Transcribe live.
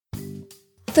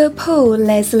The Paul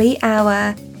Leslie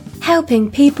Hour,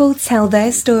 helping people tell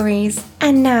their stories.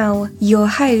 And now, your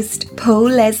host, Paul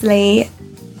Leslie.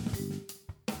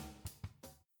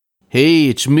 Hey,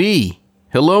 it's me.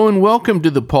 Hello and welcome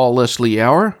to the Paul Leslie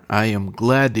Hour. I am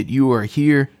glad that you are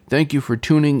here. Thank you for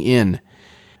tuning in.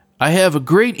 I have a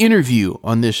great interview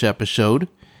on this episode.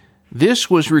 This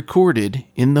was recorded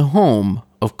in the home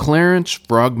of Clarence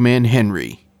Frogman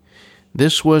Henry.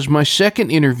 This was my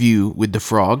second interview with the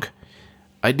Frog.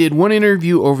 I did one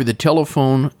interview over the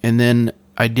telephone, and then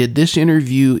I did this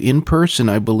interview in person.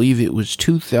 I believe it was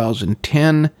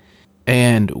 2010,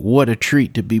 and what a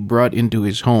treat to be brought into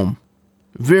his home.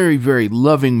 Very, very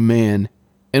loving man,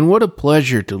 and what a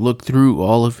pleasure to look through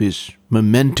all of his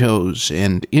mementos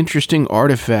and interesting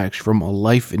artifacts from a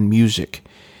life in music.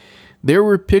 There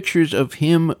were pictures of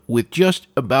him with just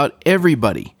about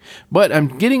everybody, but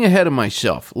I'm getting ahead of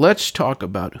myself. Let's talk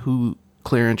about who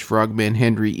Clarence Frogman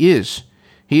Henry is.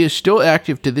 He is still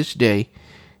active to this day.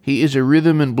 He is a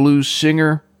rhythm and blues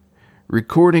singer,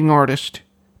 recording artist,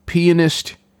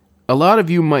 pianist. A lot of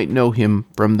you might know him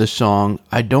from the song,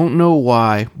 I Don't Know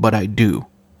Why, But I Do.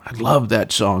 I love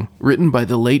that song, written by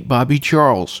the late Bobby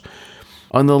Charles.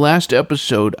 On the last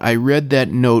episode, I read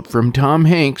that note from Tom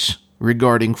Hanks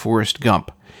regarding Forrest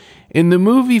Gump. In the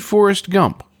movie Forrest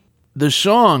Gump, the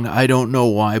song, I Don't Know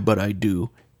Why, But I Do,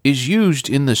 is used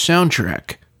in the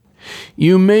soundtrack.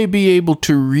 You may be able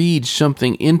to read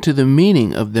something into the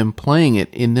meaning of them playing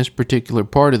it in this particular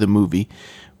part of the movie,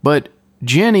 but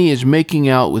Jenny is making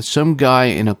out with some guy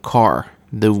in a car.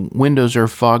 The windows are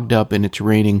fogged up and it's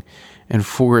raining, and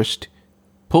Forrest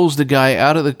pulls the guy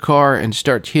out of the car and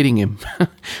starts hitting him.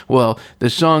 Well, the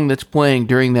song that's playing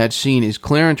during that scene is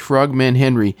Clarence Frogman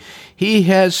Henry. He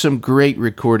has some great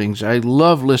recordings. I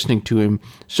love listening to him.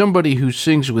 Somebody who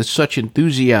sings with such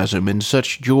enthusiasm and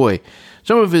such joy.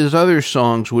 Some of his other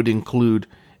songs would include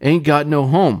Ain't Got No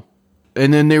Home.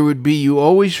 And then there would be You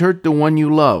Always Hurt the One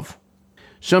You Love.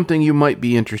 Something you might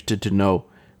be interested to know.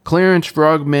 Clarence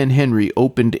Frogman Henry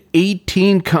opened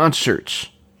 18 concerts.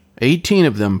 18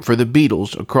 of them for the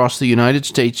Beatles across the United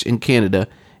States and Canada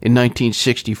in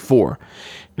 1964.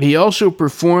 He also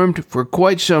performed for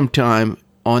quite some time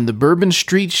on the Bourbon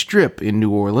Street Strip in New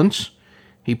Orleans.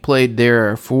 He played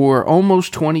there for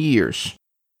almost 20 years.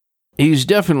 He's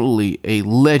definitely a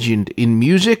legend in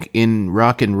music, in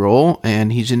rock and roll,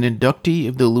 and he's an inductee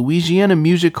of the Louisiana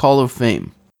Music Hall of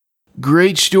Fame.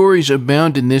 Great stories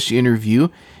abound in this interview.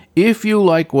 If you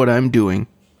like what I'm doing,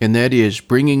 and that is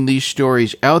bringing these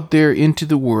stories out there into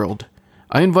the world,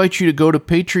 I invite you to go to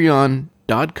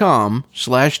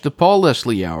patreon.com/The Paul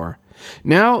Leslie Hour.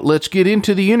 Now, let's get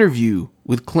into the interview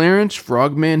with Clarence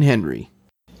Frogman Henry.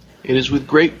 It is with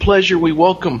great pleasure we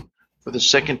welcome, for the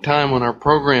second time on our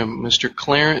program, Mr.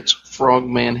 Clarence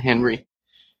Frogman Henry.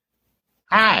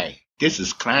 Hi, this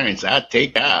is Clarence. I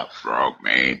take out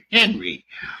Frogman Henry,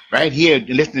 right here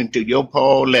listening to your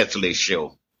Paul Leslie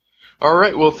show. All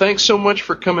right, well, thanks so much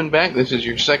for coming back. This is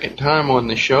your second time on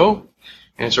the show,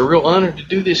 and it's a real honor to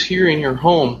do this here in your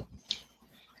home.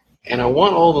 And I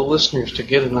want all the listeners to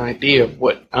get an idea of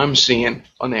what I'm seeing.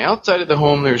 On the outside of the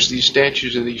home, there's these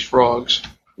statues of these frogs.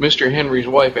 Mr. Henry's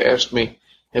wife asked me,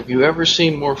 have you ever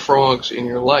seen more frogs in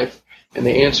your life? And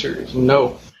the answer is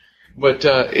no. But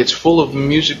it's full of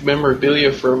music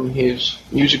memorabilia from his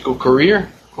musical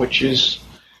career, which is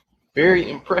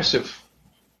very impressive.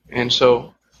 And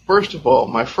so, first of all,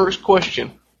 my first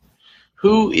question,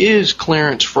 who is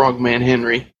Clarence Frogman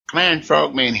Henry? Clarence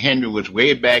Frogman Henry was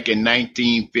way back in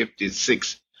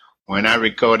 1956 when I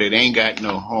recorded Ain't Got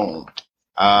No Home.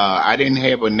 I didn't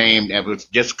have a name, that was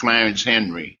just Clarence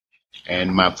Henry.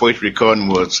 And my first recording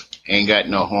was Ain't Got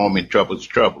No Home and Trouble's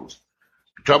Troubles.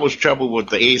 Trouble's Trouble was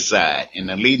the A-side, and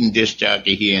the leading disc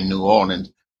jockey here in New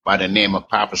Orleans by the name of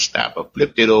Papa Stopper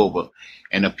flipped it over,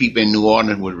 and the people in New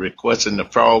Orleans were requesting the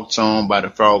Frog song by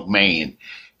the Frogman.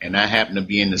 And I happened to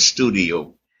be in the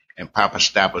studio, and Papa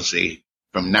Stopper said,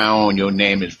 from now on, your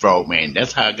name is Frogman.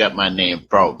 That's how I got my name,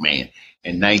 Frogman,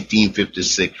 in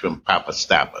 1956 from Papa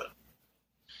Stopper.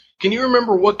 Can you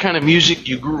remember what kind of music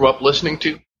you grew up listening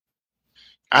to?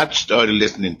 I started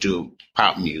listening to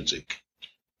pop music.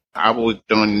 I worked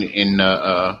in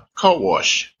a car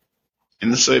wash in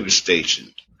the service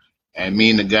station. And me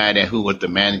and the guy who was the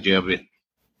manager of it,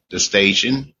 the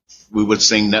station, we would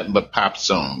sing nothing but pop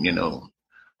song,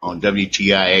 on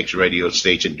WTIX radio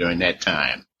station during that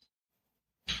time.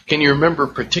 Can you remember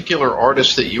particular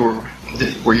artists that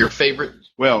were your favorite?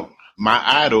 Well, my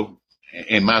idol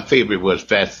and my favorite was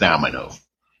Fats Domino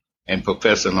and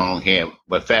Professor Longhair,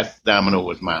 but Fats Domino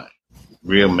was my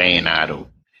real main idol.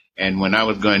 And when I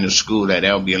was going to school at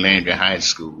Albion Landry High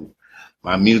School,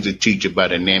 my music teacher by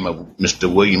the name of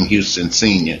Mr. William Houston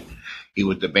Sr. He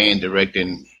was the band director,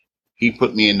 and he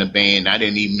put me in the band. I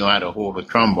didn't even know how to hold a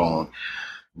trombone,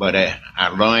 but I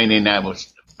learned, and I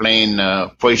was playing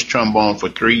first trombone for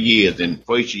 3 years. And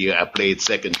first year I played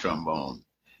second trombone.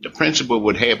 The principal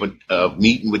would have a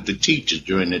meeting with the teachers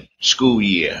during the school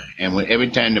year, and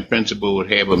every time the principal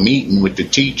would have a meeting with the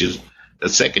teachers, the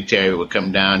secretary would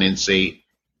come down and say,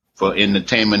 for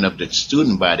entertainment of the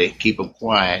student body, keep them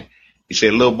quiet. He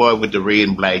said, little boy with the red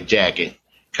and black jacket,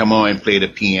 come on and play the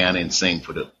piano and sing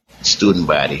for the student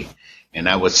body. And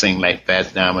I would sing like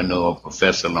Fats Domino or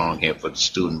Professor Longhair for the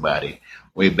student body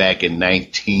way back in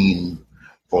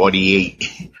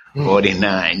 1948,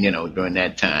 49, during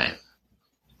that time.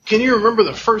 Can you remember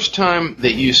the first time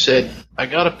that you said, I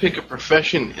got to pick a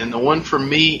profession, and the one for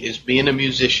me is being a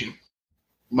musician?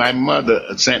 My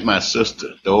mother sent my sister,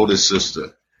 the oldest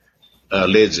sister,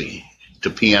 Lizzie, to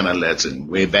piano lesson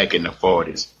way back in the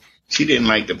 40s. She didn't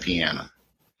like the piano.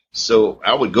 So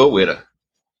I would go with her.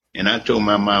 And I told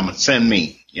my mama, send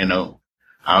me,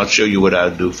 I'll show you what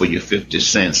I'll do for you 50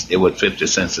 cents. It was 50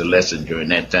 cents a lesson during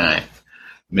that time.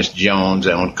 Miss Jones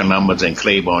on Columbus and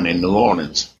Claiborne in New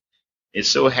Orleans. It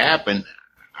so happened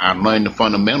I learned the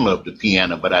fundamental of the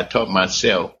piano, but I taught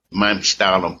myself my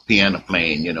style of piano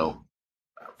playing,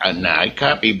 And I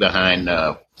copied behind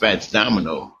Fats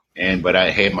Domino, but I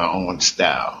had my own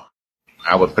style.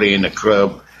 I would play in the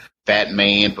club, Fat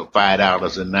Man, for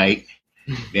 $5 a night.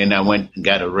 Then I went and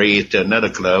got a raise to another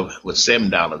club with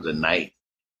 $7 a night.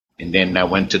 And then I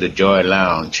went to the Joy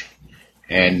Lounge,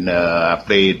 and I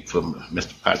played for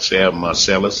Mr. Parcell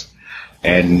Marcellus.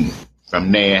 And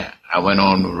from there, I went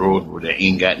on the road where I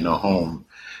ain't got no home.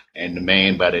 And the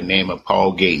man by the name of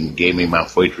Paul Gayton gave me my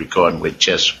first recording with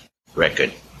Chess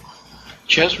Record.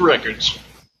 Chess Records.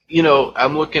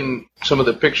 I'm looking some of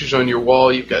the pictures on your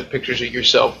wall. You've got pictures of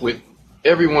yourself with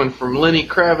everyone from Lenny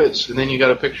Kravitz, and then you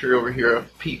got a picture over here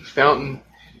of Pete Fountain.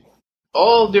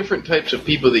 All different types of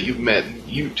people that you've met.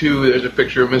 You too, there's a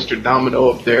picture of Mr.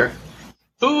 Domino up there.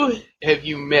 Who have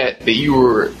you met that you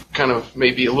were kind of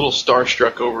maybe a little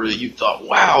starstruck over that you thought,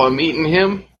 wow, I'm meeting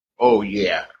him? Oh,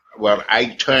 yeah. Well,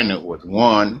 Ike Turner was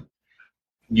one,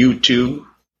 U2,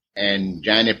 and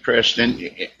Johnny Preston,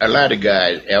 a lot of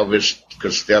guys, Elvis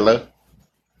Costello,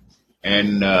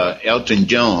 and Elton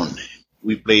John.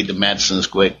 We played the Madison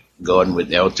Square Garden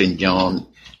with Elton John,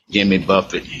 Jimmy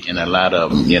Buffett, and a lot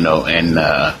of them,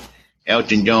 and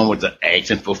Elton John was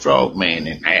acting for Frogman,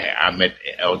 and I met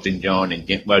Elton John, and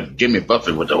Jimmy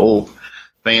Buffett was an old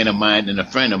fan of mine and a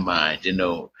friend of mine,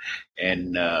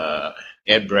 and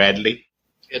Ed Bradley.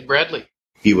 Ed Bradley.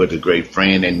 He was a great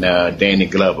friend, and Danny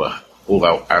Glover.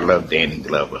 Oh, I love Danny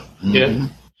Glover. Mm-hmm. Yeah.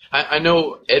 I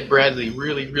know Ed Bradley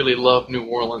really, really loved New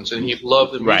Orleans, and he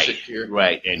loved the music here.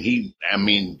 Right,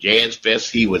 and Jazz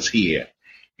Fest, he was here,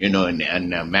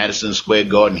 and Madison Square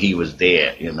Garden, he was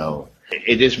there,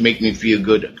 It just makes me feel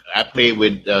good. I played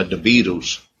with the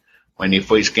Beatles when they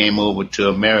first came over to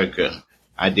America.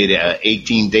 I did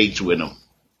 18 dates with them.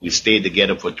 We stayed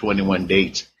together for 21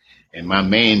 dates, and my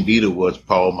main Beatle was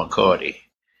Paul McCartney.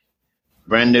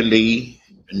 Brenda Lee,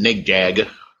 Nick Jagger,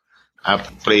 I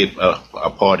played a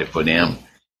party for them,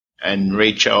 and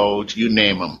Ray Charles, you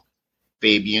name them,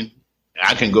 Fabian.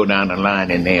 I can go down the line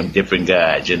and name different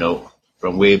guys,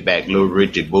 from way back, Little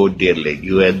Richard, Bo Diddley,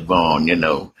 U.S. Vaughn,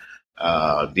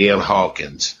 Dale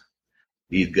Hawkins,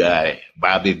 these guys,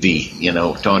 Bobby V,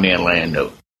 Tony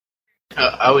Orlando.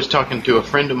 I was talking to a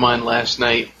friend of mine last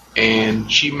night,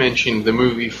 and she mentioned the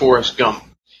movie Forrest Gump,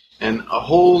 and a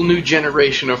whole new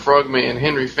generation of Frogman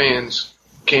Henry fans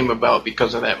came about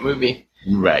because of that movie.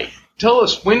 Right. Tell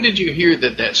us, when did you hear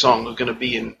that song was going to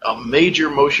be in a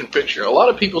major motion picture? A lot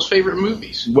of people's favorite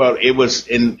movies. Well, it was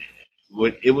in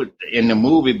the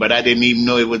movie, but I didn't even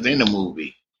know it was in the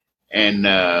movie. And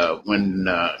when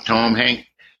Tom Hanks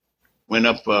went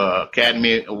up for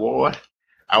Academy Award,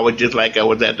 I was just like I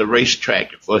was at the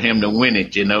racetrack for him to win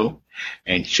it,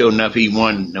 And sure enough, he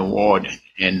won the award,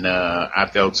 and I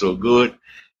felt so good.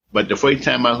 But the first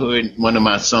time I heard one of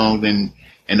my songs in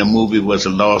the movie was The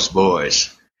Lost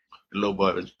Boys. The little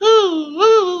boy was, ooh,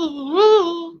 ooh,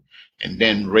 ooh. And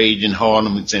then Raging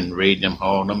Harlem, it's in Raging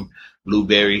Harlem,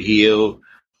 Blueberry Hill,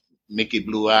 Mickey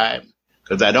Blue Eye.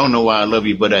 Because I don't know why I love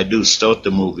you, but I do start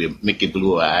the movie, Mickey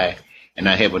Blue Eye. And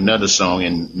I have another song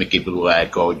in Mickey Blue Eye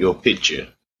called Your Picture.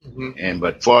 Mm-hmm.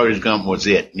 But Forrest Gump was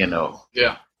it,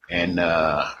 Yeah. And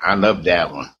I love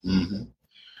that one. Mm-hmm.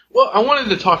 Well, I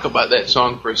wanted to talk about that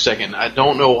song for a second. I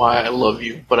don't know why I love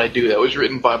you, but I do. That was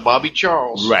written by Bobby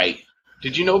Charles. Right.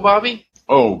 Did you know Bobby?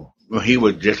 Oh, well, he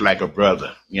was just like a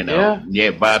brother, Yeah. Yeah,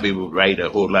 Bobby would write a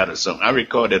whole lot of songs. I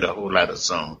recorded a whole lot of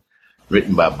songs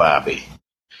written by Bobby.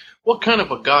 What kind of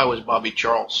a guy was Bobby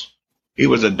Charles? He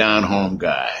was a down-home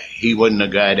guy. He wasn't a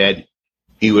guy that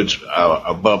he was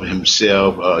above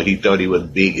himself. He thought he was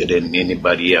bigger than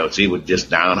anybody else. He was just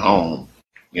down home,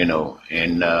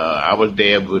 And I was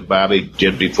there with Bobby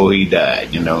just before he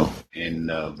died, And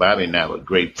Bobby and I were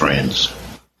great friends.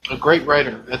 A great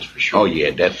writer, that's for sure. Oh, yeah,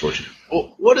 that's for sure.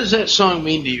 Well, what does that song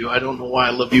mean to you? I don't know why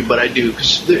I love you, but I do.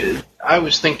 Because I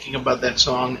was thinking about that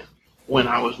song when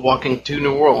I was walking to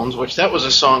New Orleans, which that was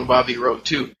a song Bobby wrote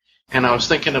too. And I was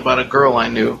thinking about a girl I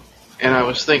knew. And I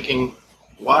was thinking,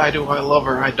 why do I love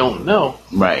her? I don't know.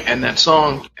 Right. And that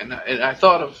song, and I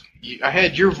thought of, I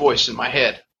had your voice in my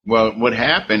head. Well, what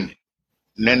happened,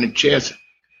 Leonard Chess,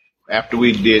 after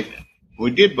we did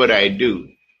What I Do,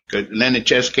 because Leonard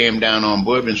Chess came down on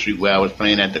Bourbon Street where I was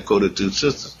playing at the Coda Two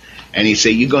Sisters, and he said,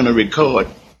 "You're going to record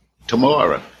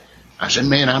tomorrow." I said,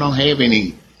 "Man, I don't have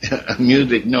any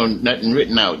music, nothing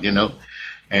written out,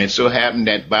 And it so happened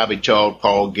that Bobby Charles,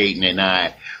 Paul Gayton, and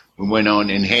I, we went on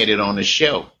and had it on the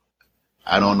show.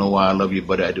 I don't know why I love you,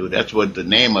 but I do. That's what the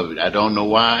name of it. I don't know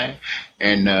why.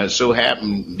 And so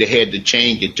happened they had to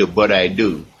change it to But I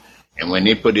Do. And when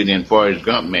they put it in Forrest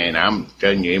Gump, man, I'm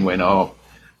telling you, it went off.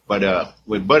 But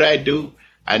with But I Do,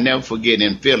 I never forget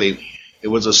in Philly, it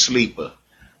was a sleeper.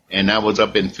 And I was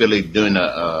up in Philly doing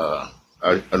a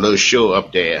little show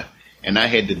up there. And I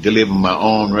had to deliver my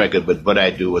own record, but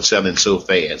I Do was selling so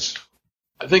fast.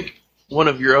 I think one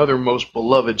of your other most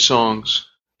beloved songs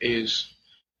is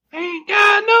Ain't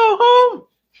Got No Home.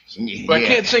 Yeah. But I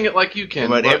can't sing it like you can.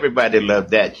 But everybody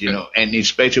loved that, and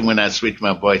especially when I switch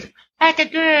my voice, like a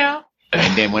girl.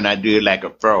 And then when I do it like a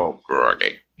frog.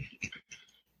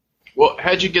 Well,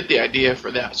 how'd you get the idea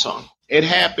for that song? It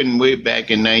happened way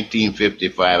back in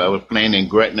 1955. I was playing in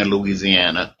Gretna,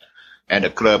 Louisiana, at a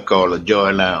club called the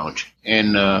Joy Lounge.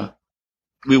 And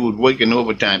we were working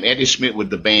overtime. Eddie Smith was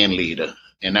the band leader,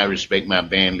 and I respect my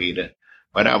band leader.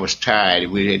 But I was tired.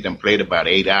 We had them played about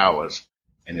 8 hours.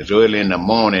 And it's early in the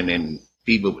morning, and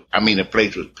the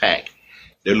place was packed.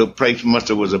 The little place must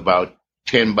have was about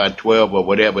 10 by 12 or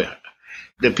whatever.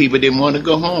 The people didn't want to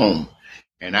go home.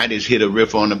 And I just hit a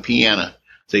riff on the piano.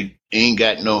 Say, ain't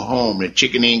got no home. The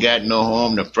chicken ain't got no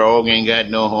home. The frog ain't got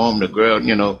no home. The girl,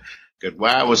 because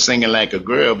why I was singing like a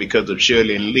girl because of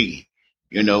Shirley and Lee.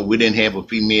 We didn't have a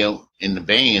female in the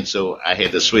band, so I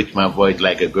had to switch my voice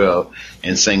like a girl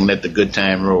and sing Let the Good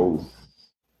Time Roll.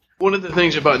 One of the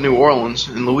things about New Orleans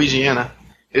and Louisiana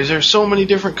is there's so many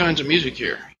different kinds of music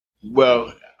here.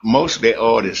 Well, most of the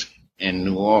artists in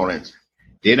New Orleans,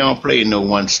 they don't play no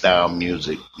one style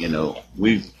music.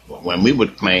 When we were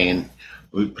playing,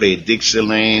 we played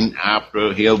Dixieland,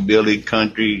 opera, hillbilly,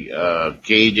 country,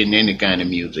 Cajun, any kind of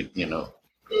music. Right.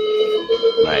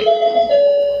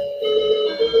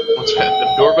 What's that?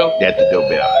 The doorbell? That's the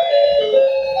doorbell.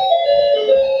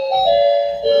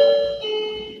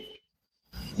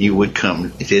 You would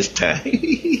come this time.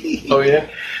 Oh yeah.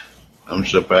 I'm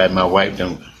surprised my wife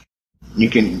don't. You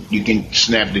can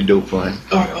snap the door for him.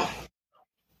 Oh.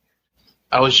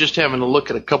 I was just having a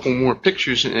look at a couple more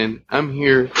pictures, and I'm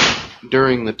here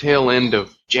during the tail end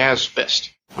of Jazz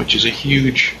Fest, which is a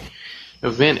huge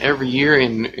event every year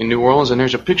in New Orleans. And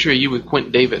there's a picture of you with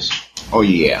Quint Davis. Oh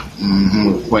yeah.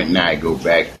 Mm-hmm. Quint and I go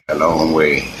back a long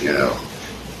way,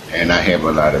 and I have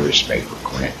a lot of respect for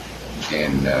Quint.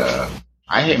 And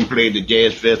I hadn't played the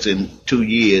Jazz Fest in 2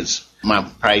 years. My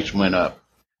price went up.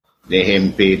 They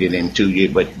hadn't paid it in 2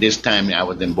 years, but this time I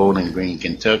was in Bowling Green,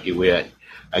 Kentucky, where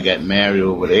I got married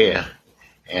over there,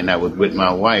 and I was with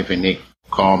my wife, and they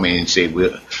called me and said,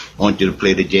 "We want you to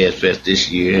play the Jazz Fest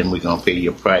this year, and we're gonna pay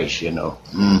your price,"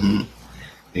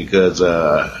 because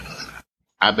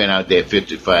I've been out there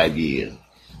 55 years,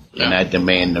 and I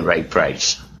demand the right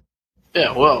price.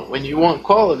 Yeah, well, when you want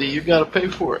quality, you got to pay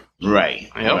for it.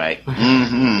 Right, yep. Right.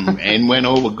 And went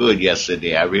over good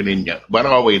yesterday. I really enjoyed, but I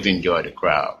always enjoy the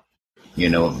crowd,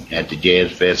 at the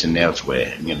Jazz Fest and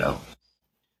elsewhere,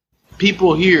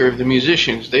 People here, the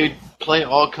musicians, they play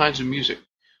all kinds of music.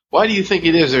 Why do you think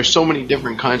it is there's so many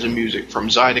different kinds of music, from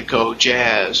Zydeco,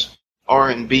 jazz,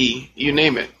 R&B, you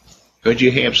name it? Because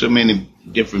you have so many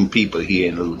different people here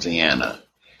in Louisiana.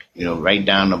 Right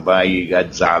down the bayou, you got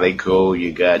Zydeco,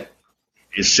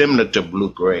 it's similar to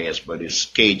bluegrass, but it's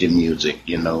Cajun music,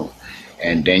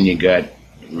 And then you got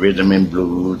rhythm and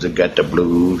blues, you got the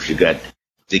blues, you got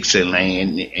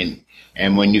Dixieland.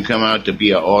 And when you come out to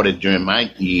be an artist during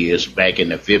my years, back in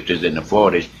the 50s and the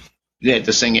 40s, you had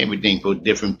to sing everything for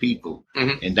different people.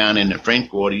 Mm-hmm. And down in the French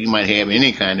Quarter, you might have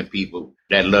any kind of people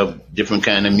that love different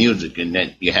kind of music, and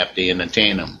that you have to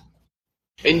entertain them.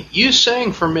 And you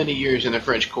sang for many years in the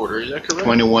French Quarter, is that correct?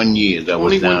 21 years I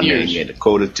was 21 down years. there. Yeah, the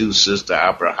Coda Two Sister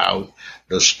Opera House,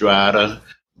 the Strata,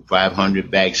 500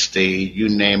 Backstage, you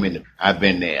name it, I've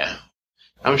been there.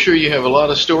 I'm sure you have a lot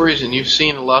of stories and you've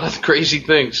seen a lot of crazy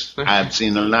things. I've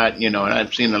seen a lot, and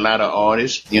I've seen a lot of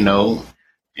artists,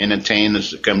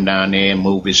 entertainers that come down there,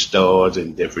 movie stars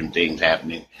and different things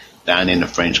happening down in the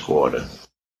French Quarter.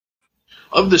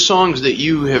 Of the songs that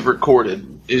you have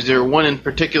recorded, is there one in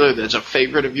particular that's a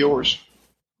favorite of yours?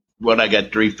 Well, I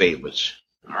got 3 favorites.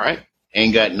 All right.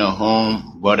 Ain't Got No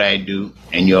Home, What I Do,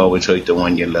 and You Always Hurt the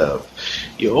One You Love.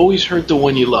 You Always Hurt the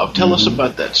One You Love. Tell us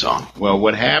about that song. Well,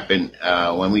 what happened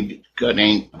when we got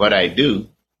Ain't What I Do,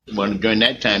 well, during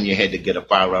that time you had to get a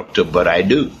follow-up to But I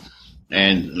Do.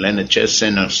 And Leonard Chess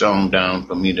sent a song down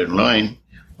for me to learn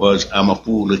was I'm a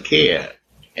Fool to Care.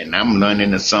 And I'm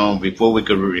learning the song before we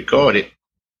could record it.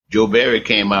 Joe Berry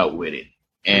came out with it.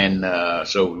 And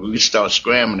so we start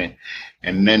scrambling.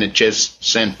 And then it just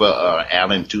sent for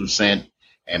Alan Toussaint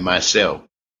and myself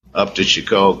up to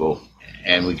Chicago.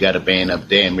 And we got a band up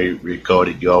there and we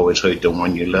recorded You Always Hurt the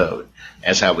One You Love.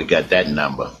 That's how we got that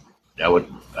number. That would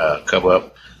cover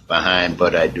up behind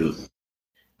But I Do.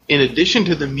 In addition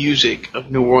to the music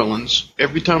of New Orleans,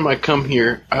 every time I come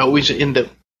here, I always end up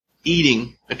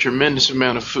eating a tremendous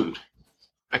amount of food.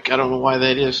 I don't know why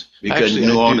that is. Because Actually,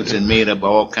 New Orleans is made up of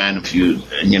all kind of food,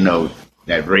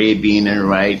 that red bean and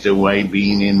rice, the white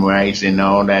bean and rice, and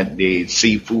all that. The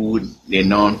seafood, they're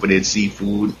known for their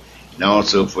seafood, and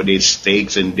also for their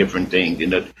steaks and different things.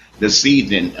 The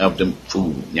seasoning of the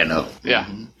food, Yeah.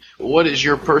 Mm-hmm. What is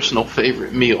your personal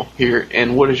favorite meal here,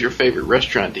 and what is your favorite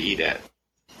restaurant to eat at?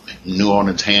 New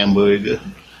Orleans hamburger,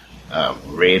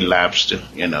 Red Lobster,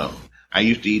 I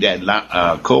used to eat at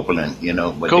Copeland,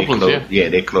 but Copeland's,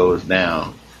 they closed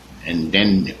down. And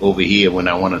then over here, when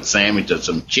I want a sandwich or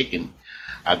some chicken,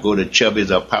 I go to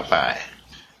Chubby's or Popeye.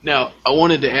 Now, I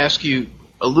wanted to ask you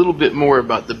a little bit more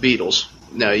about the Beatles.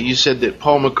 Now, you said that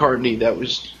Paul McCartney,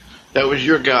 that was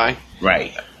your guy.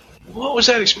 Right. What was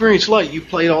that experience like? You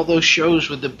played all those shows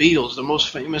with the Beatles, the most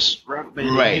famous rock band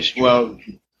in history. Well,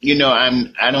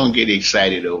 I don't get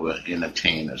excited over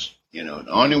entertainers. The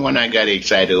only one I got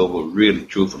excited over, really,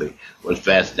 truthfully, was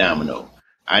Fats Domino.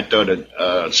 I thought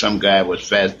that some guy was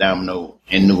Fats Domino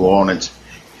in New Orleans,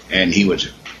 and he was,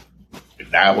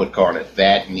 I would call it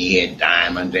fat, and he had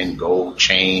diamonds and gold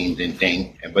chains and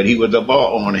things. But he was a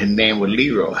ball owner. His name was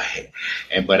Leroy.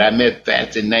 But I met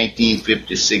Fats in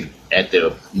 1956 at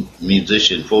the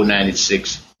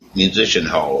 496 Musician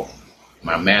Hall.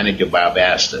 My manager, Bob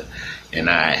Astor, and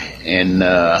I. And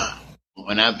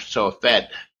when I saw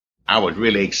Fat, I was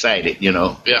really excited,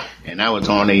 Yeah. And I was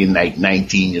only like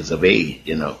 19 years of age,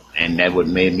 and that would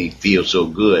made me feel so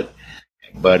good.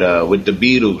 But with the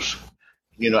Beatles,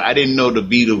 I didn't know the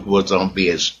Beatles was going to be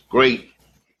as great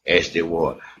as they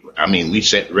were. I mean, we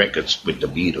set records with the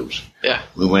Beatles. Yeah.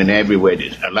 We went everywhere.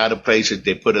 A lot of places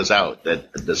they put us out,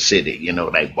 the city,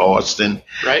 like Boston,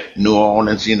 Right. New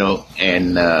Orleans,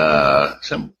 and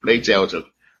some places else,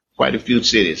 quite a few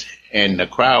cities. And the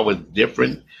crowd was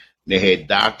different. They had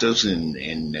doctors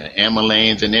and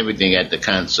ambulance and everything at the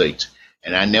concerts.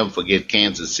 And I never forget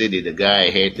Kansas City. The guy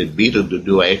had the Beatles to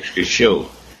do an extra show,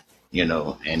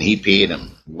 and he paid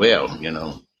them well,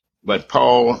 But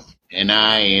Paul and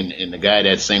I and the guy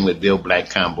that sang with Bill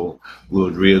Black combo, we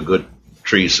was real good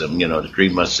threesome, the Three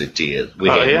Musketeers. We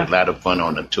had a lot of fun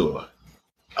on the tour.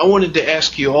 I wanted to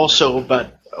ask you also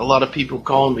about, a lot of people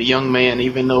call him a young man,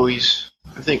 even though he's,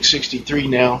 I think, 63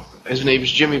 now. His name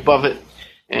is Jimmy Buffett.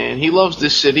 And he loves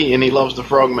this city, and he loves the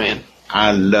Frogman.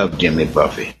 I love Jimmy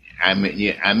Buffett. I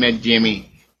met Jimmy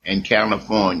in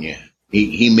California.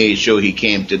 He made sure he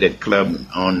came to that club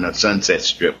on the Sunset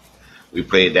Strip. We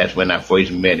played. That's when I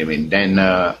first met him. And then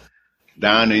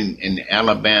down in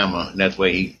Alabama, that's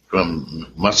where he from,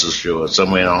 Muscle Shore,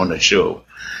 somewhere on the shore.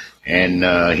 And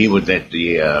he was at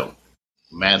the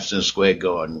Madison Square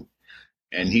Garden.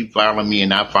 And he followed me,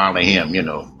 and I followed him,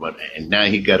 And now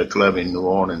he got a club in New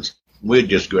Orleans. We're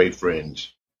just great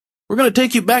friends. We're going to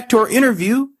take you back to our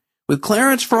interview with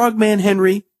Clarence Frogman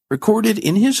Henry, recorded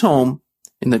in his home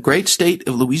in the great state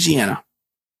of Louisiana.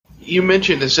 You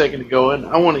mentioned a second ago, and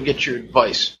I want to get your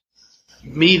advice.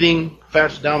 Meeting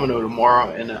Fats Domino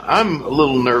tomorrow, and I'm a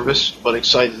little nervous, but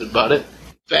excited about it.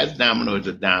 Fats Domino is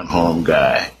a down-home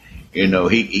guy.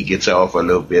 He gets off a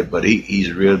little bit, but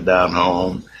he's real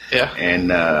down-home. Yeah.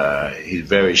 And he's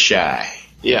very shy.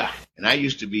 Yeah. And I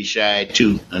used to be shy,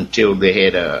 too, until they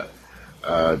had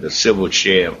the civil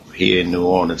sheriff here in New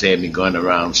Orleans had me going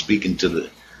around speaking to the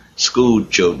school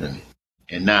children.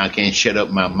 And now I can't shut up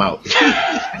my mouth.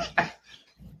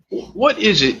 What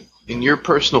is it in your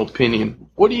personal opinion,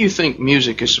 what do you think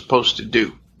music is supposed to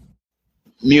do?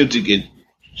 Music is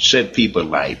set people's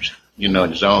lives.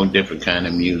 There's all different kind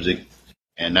of music.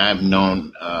 And I've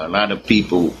known a lot of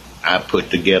people I put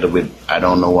together with, I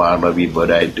don't know why I love you,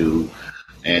 but I do.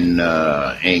 And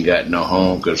ain't got no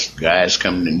home, because guys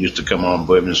used to come on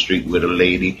Bourbon Street with a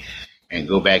lady and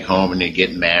go back home and they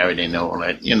get married and all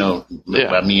that,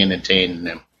 by me entertaining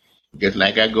them. Just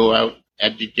like I go out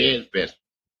at the Jazz Fest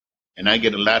and I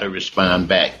get a lot of response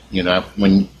back.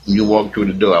 When you walk through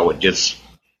the door, I would just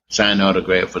sign an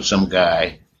autograph for some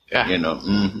guy,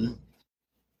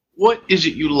 What is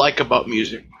it you like about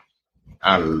music?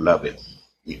 I love it.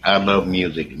 I love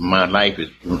music. My life is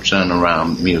centered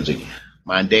around music.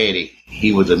 My daddy,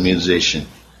 he was a musician,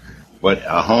 but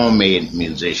a homemade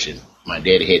musician. My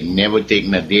daddy had never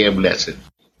taken a day of lesson,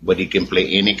 but he can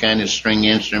play any kind of string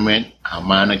instrument,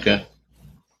 harmonica,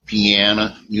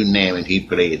 piano, you name it, he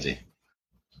plays it.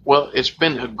 Well, it's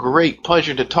been a great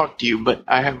pleasure to talk to you, but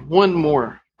I have one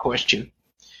more question.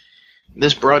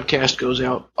 This broadcast goes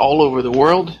out all over the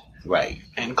world. Right.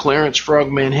 And Clarence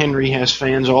Frogman Henry has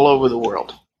fans all over the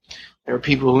world. There are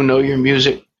people who know your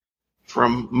music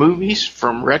from movies,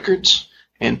 from records,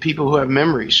 and people who have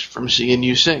memories from seeing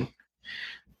you sing.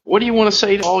 What do you want to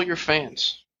say to all your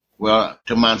fans? Well,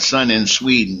 to my son in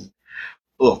Sweden,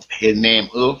 Ulf, his name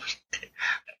Ulf.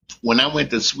 When I went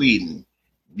to Sweden,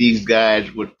 these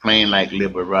guys were playing like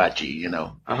Liberace,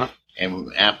 Uh-huh.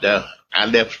 And after I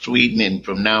left Sweden, and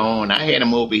from now on, I had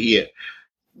him over here,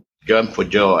 jump for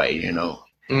joy,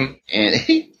 Mm.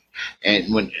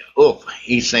 And when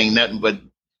he sang nothing but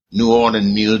New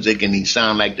Orleans music, and he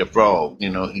sounded like the Frog,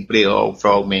 he played all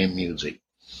Frogman music.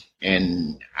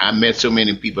 And I met so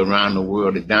many people around the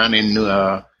world. Down in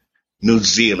New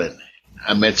Zealand,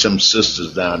 I met some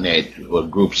sisters down there who were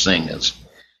group singers.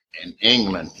 In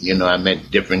England, I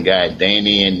met different guys,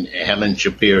 Danny and Helen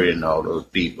Shapiro and all those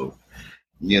people.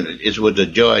 It was a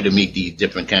joy to meet these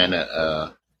different kind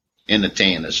of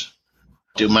entertainers.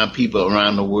 To my people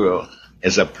around the world,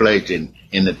 it's a pleasure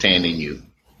entertaining you.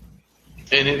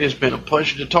 And it has been a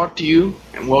pleasure to talk to you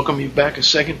and welcome you back a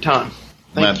second time.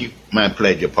 Thank you. My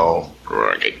pleasure, Paul.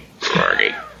 Froggy.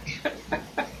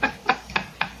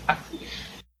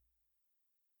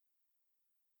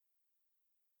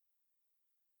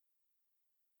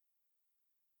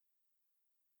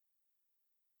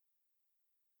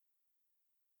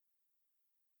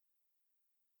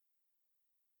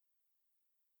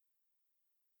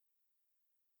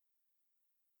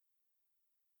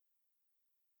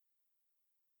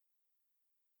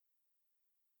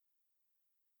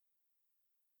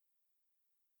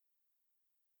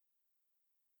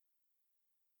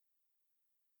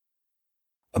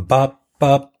 A bop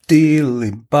bop dealy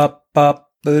bop bop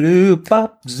ba doo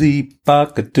bop zee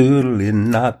bop a doodly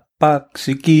not bop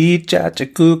shiki cha cha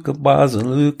kooka baza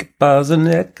luka baza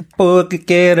neck poke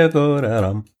kera go da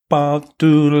dum bop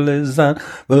doodly zan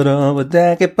but a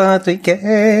dake pati ke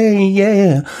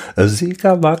yeah a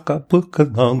zika baka puka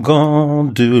long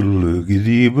gone doodly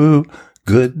giddy boo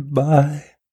goodbye.